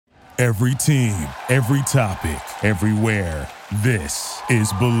Every team, every topic, everywhere. This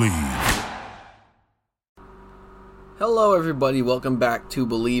is Believe. Hello everybody, welcome back to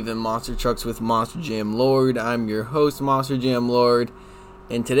Believe in Monster Trucks with Monster Jam Lord. I'm your host, Monster Jam Lord,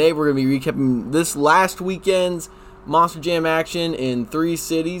 and today we're going to be recapping this last weekend's Monster Jam action in three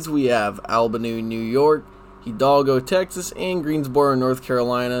cities. We have Albany, New York, Hidalgo, Texas, and Greensboro, North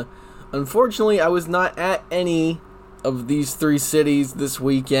Carolina. Unfortunately, I was not at any of these three cities this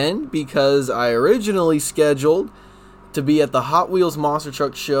weekend because I originally scheduled to be at the Hot Wheels Monster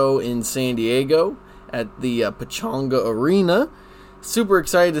Truck Show in San Diego at the Pechanga Arena. Super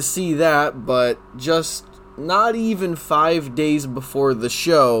excited to see that, but just not even 5 days before the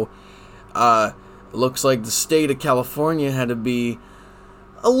show, looks like the state of California had to be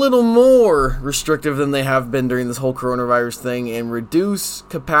a little more restrictive than they have been during this whole coronavirus thing and reduce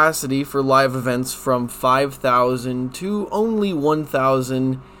capacity for live events from 5,000 to only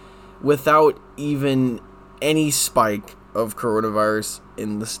 1,000 without even any spike of coronavirus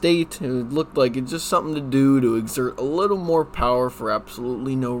in the state. It looked like it's just something to do to exert a little more power for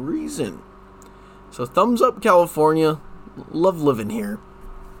absolutely no reason. So thumbs up, California. Love living here.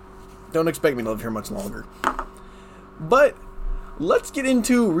 Don't expect me to live here much longer. But let's get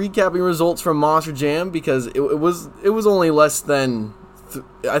into recapping results from Monster Jam because it was only less than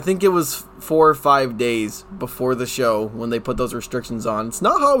I think it was 4 or 5 days before the show when they put those restrictions on. It's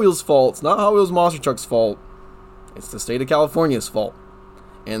not Hot Wheels' fault. It's not Hot Wheels Monster Truck's fault. It's the state of California's fault.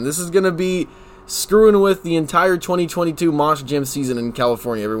 And this is going to be screwing with the entire 2022 Monster Jam season in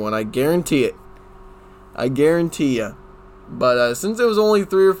California, everyone. I guarantee it. I guarantee you. But since it was only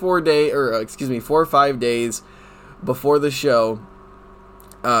 4 or 5 days before the show,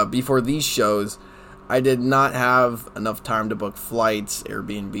 before these shows, I did not have enough time to book flights,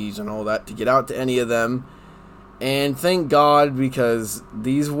 Airbnbs, and all that to get out to any of them. And thank God, because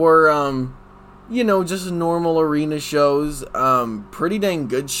these were, just normal arena shows, pretty dang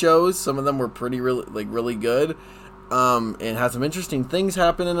good shows. Some of them were really good, and had some interesting things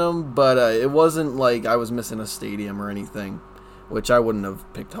happen in them, but it wasn't like I was missing a stadium or anything, which I wouldn't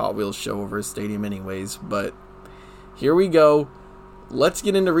have picked Hot Wheels show over a stadium anyways, but here we go. Let's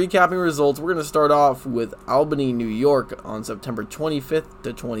get into recapping results. We're going to start off with Albany, New York on September 25th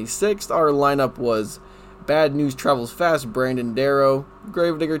to 26th. Our lineup was Bad News Travels Fast, Brandon Darrow,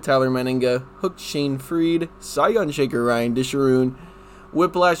 Gravedigger, Tyler Menninga, Hook, Shane Freed, Saigon Shaker, Ryan Disharoon,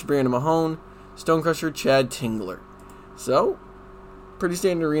 Whiplash, Brandon Mahone, Stonecrusher, Chad Tingler. So, pretty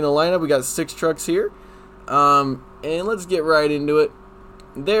standard arena lineup. We got 6 trucks here. And let's get right into it.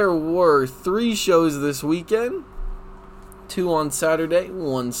 There were 3 shows this weekend. 2 on Saturday,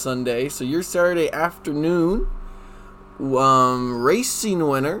 1 Sunday. So your Saturday afternoon racing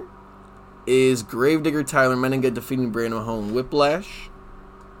winner is Gravedigger Tyler Menninga defeating Brandon Mahone Whiplash.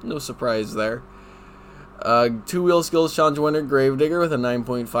 No surprise there. 2-wheel skills challenge winner Gravedigger with a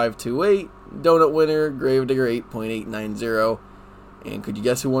 9.528. Donut winner Gravedigger 8.890. And could you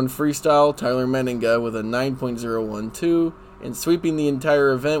guess who won freestyle? Tyler Menninga with a 9.012. And sweeping the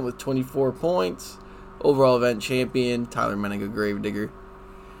entire event with 24 points. Overall event champion, Tyler Menninga Gravedigger.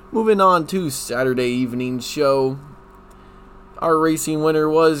 Moving on to Saturday evening show. Our racing winner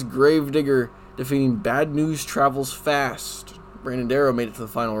was Gravedigger defeating Bad News Travels Fast. Brandon Darrow made it to the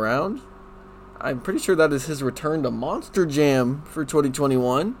final round. I'm pretty sure that is his return to Monster Jam for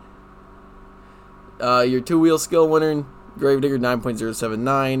 2021. Your 2-wheel skill winner, Gravedigger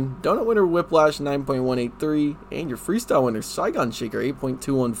 9.079, Donut winner Whiplash 9.183, and your freestyle winner Saigon Shaker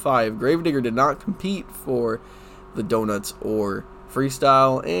 8.215. Gravedigger did not compete for the donuts or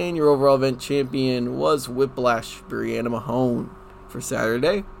freestyle, and your overall event champion was Whiplash Brianna Mahone for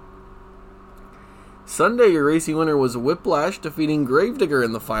Saturday. Sunday, your racing winner was Whiplash defeating Gravedigger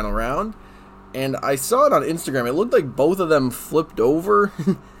in the final round, and I saw it on Instagram. It looked like both of them flipped over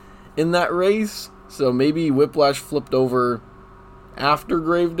in that race. So maybe Whiplash flipped over after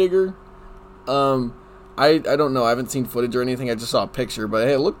Gravedigger. I don't know. I haven't seen footage or anything. I just saw a picture. But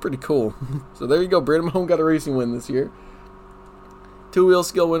hey, it looked pretty cool. So there you go. Brandon Mahone got a racing win this year. 2-wheel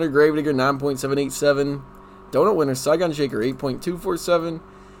skill winner Gravedigger 9.787. Donut winner Saigon Shaker 8.247.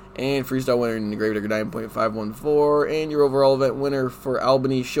 And freestyle winner Gravedigger 9.514. And your overall event winner for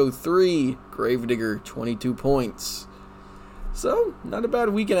Albany Show 3, Gravedigger 22 points. So, not a bad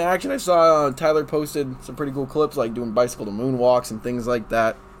weekend of action. I saw Tyler posted some pretty cool clips, like doing bicycle to moonwalks and things like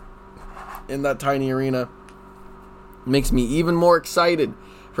that in that tiny arena. Makes me even more excited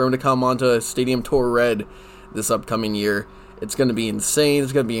for him to come onto Stadium Tour Red this upcoming year. It's going to be insane.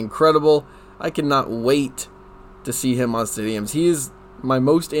 It's going to be incredible. I cannot wait to see him on stadiums. He is my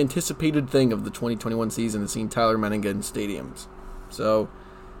most anticipated thing of the 2021 season, is seeing Tyler Menninga in stadiums. So,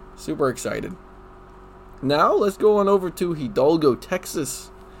 Super excited. Now, let's go on over to Hidalgo, Texas.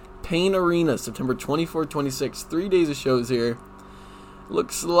 Payne Arena, September 24th, 26th. 3 days of shows here.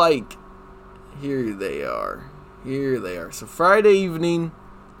 Looks like... Here they are. So, Friday evening,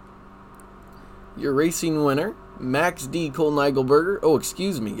 your racing winner, Max D. Colton Eigelberger. Oh,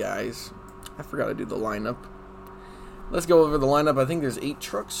 excuse me, guys. I forgot to do the lineup. Let's go over the lineup. I think there's 8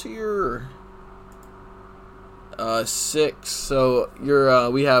 trucks here. 6. So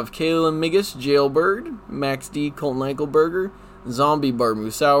we have Kalen Migas, Jailbird, Max D, Colton Eichelberger, Zombie, Bart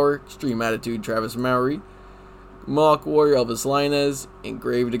Musauer, Extreme Attitude, Travis Mowry, Mohawk Warrior, Elvis Linez, and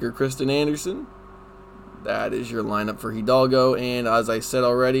Gravedigger, Kristen Anderson. That is your lineup for Hidalgo. And as I said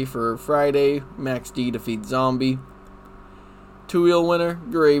already, for Friday, Max D defeats Zombie. Two-wheel winner,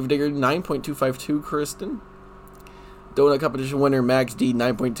 Gravedigger, 9.252, Kristen. Donut competition winner, Max D,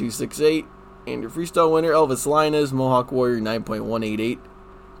 9.268. And your freestyle winner, Elvis Linez, Mohawk Warrior, 9.188.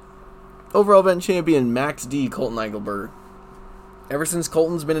 Overall event champion, Max D, Colton Eichelberger. Ever since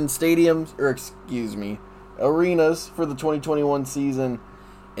Colton's been in arenas for the 2021 season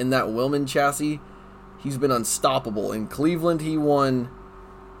in that Wilman chassis, he's been unstoppable. In Cleveland, he won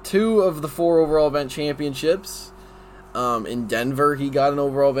 2 of the 4 overall event championships. In Denver, he got an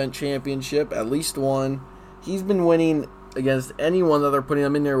overall event championship, at least 1. He's been winning against anyone that they're putting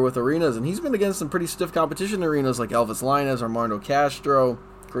him in there with arenas, and he's been against some pretty stiff competition arenas like Elvis Linez, Armando Castro,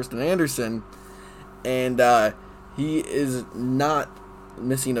 Kristen Anderson, and he is not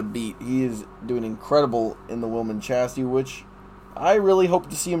missing a beat. He is doing incredible in the Wilman chassis, which I really hope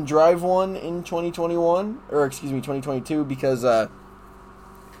to see him drive one in 2022, because now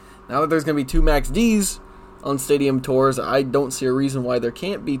that there's going to be 2 Max Ds on stadium tours, I don't see a reason why there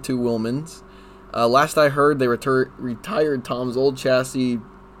can't be 2 Wilmans. Last I heard, they retired Tom's old chassis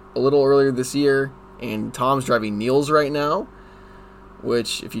a little earlier this year, and Tom's driving Neil's right now,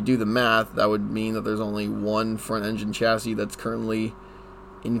 which, if you do the math, that would mean that there's only 1 front-engine chassis that's currently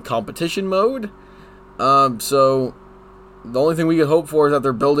in competition mode. So, the only thing we could hope for is that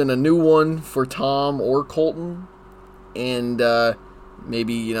they're building a new one for Tom or Colton, and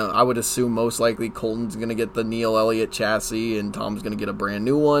maybe, I would assume most likely Colton's going to get the Neil Elliott chassis, and Tom's going to get a brand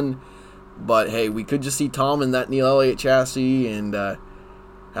new one. But hey, we could just see Tom in that Neil Elliott chassis and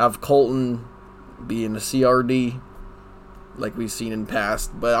have Colton be in a CRD like we've seen in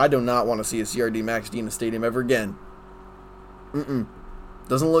past. But I do not want to see a CRD Max D in the stadium ever again.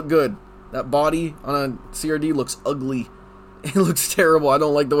 Doesn't look good. That body on a CRD looks ugly. It looks terrible. I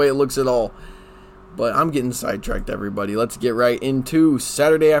don't like the way it looks at all. But I'm getting sidetracked, everybody. Let's get right into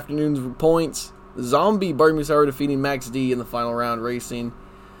Saturday afternoon's points. Zombie, Bart Musauer defeating Max D in the final round racing.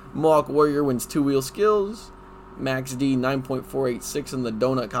 Mohawk Warrior wins 2-wheel skills. Max D 9.486 in the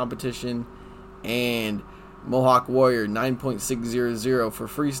donut competition. And Mohawk Warrior 9.600 for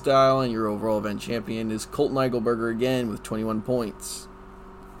freestyle. And your overall event champion is Colton Eichelberger again with 21 points.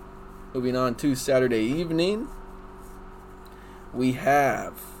 Moving on to Saturday evening, we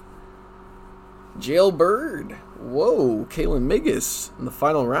have Jailbird. Whoa, Kalen Migas in the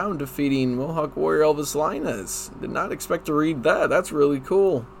final round defeating Mohawk Warrior Elvis Linez. Did not expect to read that. That's really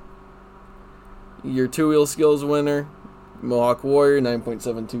cool. Your 2-wheel skills winner, Mohawk Warrior,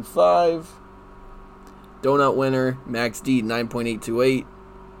 9.725. Donut winner, Max D, 9.828.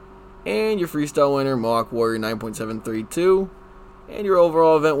 And your freestyle winner, Mohawk Warrior, 9.732. And your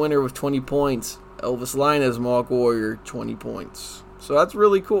overall event winner with 20 points, Elvis Linez, Mohawk Warrior, 20 points. So that's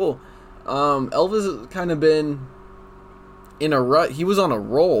really cool. Elvis has kind of been in a rut. He was on a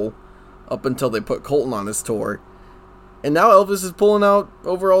roll up until they put Colton on his tour. And now Elvis is pulling out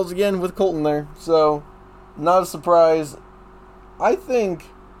overalls again with Colton there. So, not a surprise. I think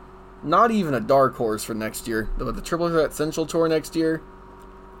not even a dark horse for next year. But the Triple Threat Central Tour next year,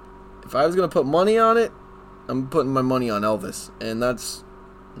 if I was going to put money on it, I'm putting my money on Elvis. And that's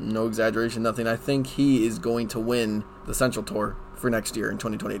no exaggeration, nothing. I think he is going to win the Central Tour for next year in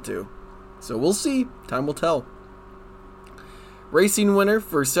 2022. So we'll see. Time will tell. Racing winner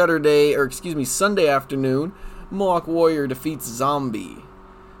for Sunday afternoon, Mohawk Warrior defeats Zombie.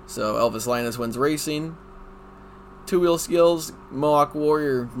 So Elvis Linez wins racing. 2-wheel skills, Mohawk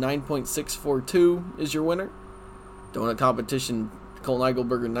Warrior 9.642 is your winner. Donut competition, Colton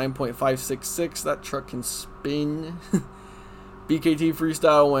Eichelberger 9.566. That truck can spin. BKT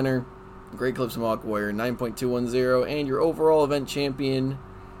freestyle winner, Great Clips Mohawk Warrior 9.210. And your overall event champion,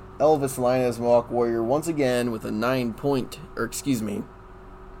 Elvis Linez, Mohawk Warrior, once again with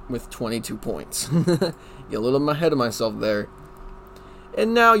with 22 points. Get a little ahead of myself there.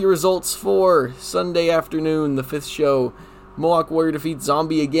 And now your results for Sunday afternoon, the 5th show. Mohawk Warrior defeats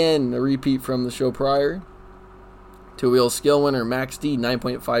Zombie again, a repeat from the show prior. Two-wheel skill winner, Max D,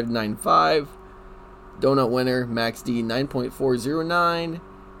 9.595. Donut winner, Max D, 9.409.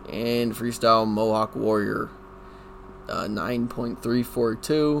 And freestyle Mohawk Warrior,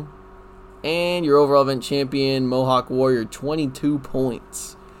 9.342. And your overall event champion, Mohawk Warrior, 22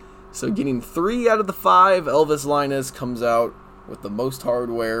 points. So getting 3 out of the 5, Elvis Linus comes out with the most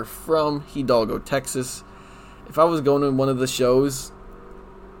hardware from Hidalgo, Texas. If I was going to one of the shows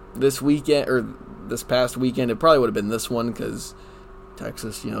this weekend, or this past weekend, it probably would have been this one, because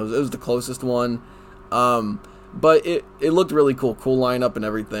Texas, it was the closest one. But it looked really cool lineup and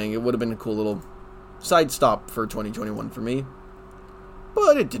everything. It would have been a cool little side stop for 2021 for me.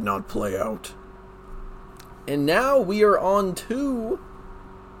 But it did not play out. And now we are on to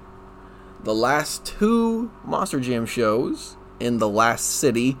the last 2 Monster Jam shows in the last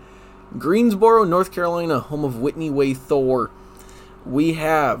city. Greensboro, North Carolina, home of Whitney Way Thor. We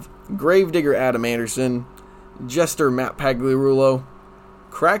have Gravedigger Adam Anderson, Jester Matt Pagliarulo,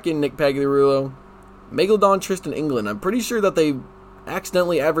 Kraken Nick Pagliarulo, Megalodon Tristan England. I'm pretty sure that they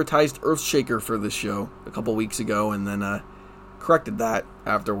accidentally advertised Earthshaker for this show a couple weeks ago and then corrected that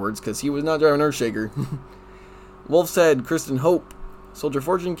afterwards because he was not driving Earthshaker. Wolf's Head, Kristen Hope, Soldier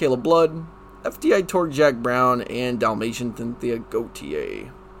Fortune, Caleb Blood, FTI Torque, Jack Brown, and Dalmatian Cynthia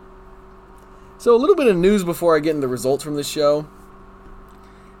Gautier. So a little bit of news before I get into the results from this show.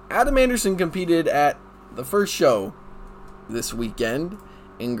 Adam Anderson competed at the first show this weekend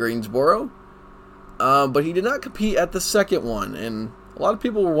in Greensboro, but he did not compete at the second one, and a lot of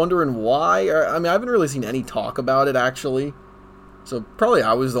people were wondering why. I haven't really seen any talk about it, actually, so probably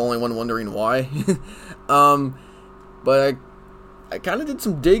I was the only one wondering why. But I kind of did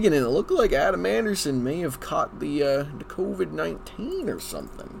some digging, and it looked like Adam Anderson may have caught the COVID-19 or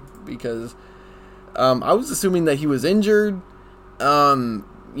something, because I was assuming that he was injured.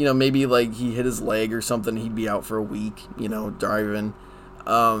 Maybe like he hit his leg or something. He'd be out for a week, driving.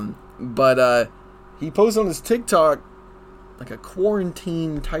 But he posted on his TikTok like a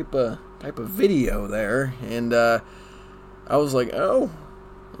quarantine type of video there, and I was like, oh,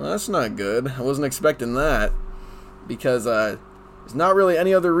 well, that's not good. I wasn't expecting that, because there's not really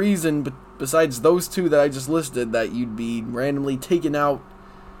any other reason besides those 2 that I just listed that you'd be randomly taken out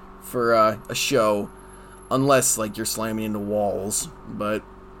for a show, unless like you're slamming into walls. But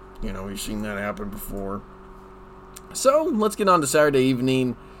we've seen that happen before. So let's get on to Saturday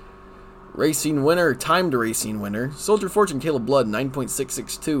evening. Timed racing winner, Soldier Fortune Caleb Blood,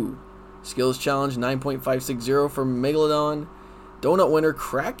 9.662. Skills challenge, 9.560 from Megalodon. Donut winner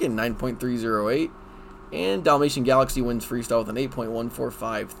Kraken, 9.308. And Dalmatian Galaxy wins freestyle with an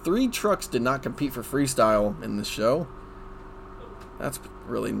 8.145. 3 trucks did not compete for freestyle in this show. That's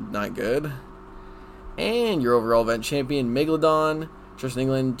really not good. And your overall event champion, Megalodon Tristan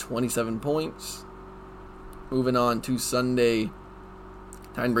England, 27 points. Moving on to Sunday.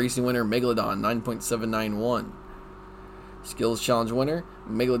 Time racing winner, Megalodon, 9.791. Skills challenge winner,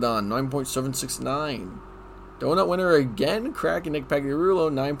 Megalodon, 9.769. Donut winner again, Kraken Nick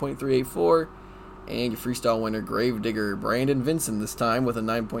Pagliarulo, 9.384. And your freestyle winner, Gravedigger Brandon Vincent, this time with a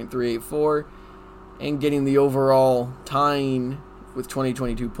 9.384. And getting the overall tying with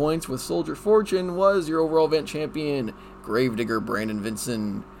 2022 points with Soldier Fortune was your overall event champion, Gravedigger Brandon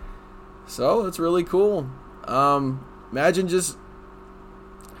Vincent. So that's really cool. Imagine just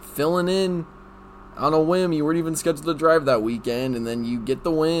filling in on a whim. You weren't even scheduled to drive that weekend, and then you get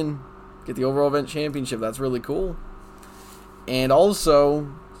the win, get the overall event championship. That's really cool. And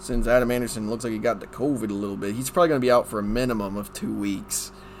also, since Adam Anderson looks like he got the COVID a little bit, he's probably going to be out for a minimum of 2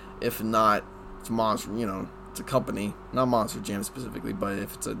 weeks. If not, it's Monster, it's a company, not Monster Jam specifically, but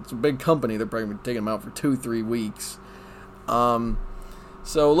if it's a big company, they're probably going to be taking him out for 2-3 weeks.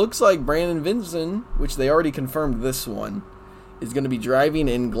 So it looks like Brandon Vincent, which they already confirmed this one, is going to be driving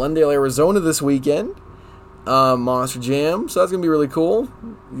in Glendale, Arizona this weekend. Monster Jam, so that's going to be really cool.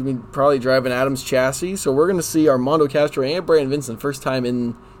 He's going to be probably driving Adam's chassis, so we're going to see Armando Castro and Brandon Vincent first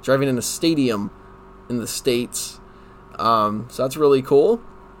time driving in a stadium in the States. So that's really cool.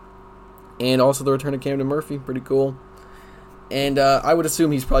 And also the return of Camden Murphy, pretty cool. And I would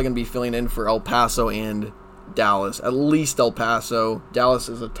assume he's probably going to be filling in for El Paso and Dallas, at least El Paso. Dallas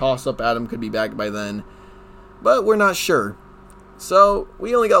is a toss-up. Adam could be back by then, but we're not sure. So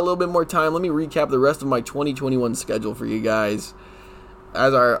we only got a little bit more time. Let me recap the rest of my 2021 schedule for you guys.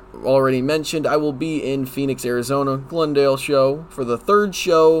 As I already mentioned, I will be in Phoenix, Arizona, Glendale show for the 3rd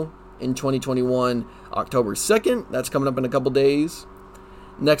show in 2021, October 2nd. That's coming up in a couple days.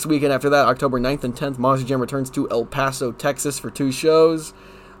 Next weekend after that, October 9th and 10th, Monster Jam returns to El Paso, Texas for 2 shows.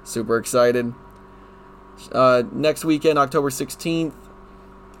 Super excited. Next weekend, October 16th,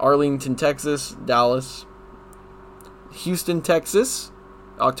 Arlington, Texas, Dallas. Houston, Texas,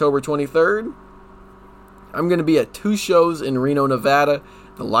 October 23rd. I'm going to be at 2 shows in Reno, Nevada,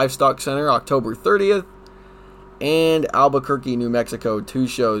 the Livestock Center, October 30th. And Albuquerque, New Mexico, 2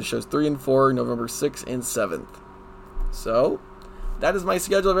 shows. Shows 3 and 4, November 6th and 7th. So, that is my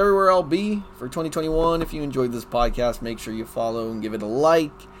schedule of everywhere I'll be for 2021. If you enjoyed this podcast, make sure you follow and give it a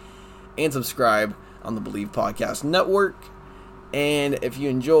like. And subscribe on the Believe Podcast Network. And if you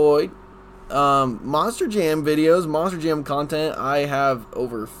enjoyed Monster Jam videos, Monster Jam content, I have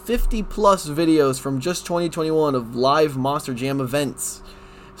over 50 plus videos from just 2021 of live Monster Jam events.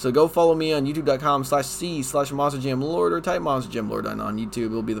 So go follow me on youtube.com/c/MonsterJamLord or type Monster Jam Lord on YouTube.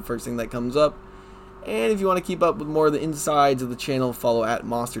 It'll be the first thing that comes up. And if you want to keep up with more of the insides of the channel, follow at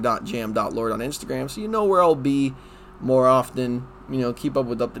monster.jam.lord on Instagram so you know where I'll be more often. Keep up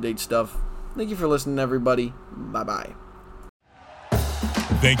with up-to-date stuff. Thank you for listening, everybody. Bye-bye.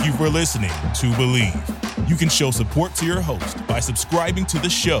 Thank you for listening to Believe. You can show support to your host by subscribing to the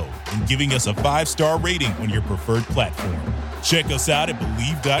show and giving us a 5-star rating on your preferred platform. Check us out at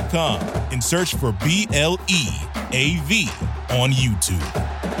Believe.com and search for BLEAV on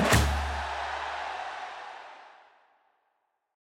YouTube.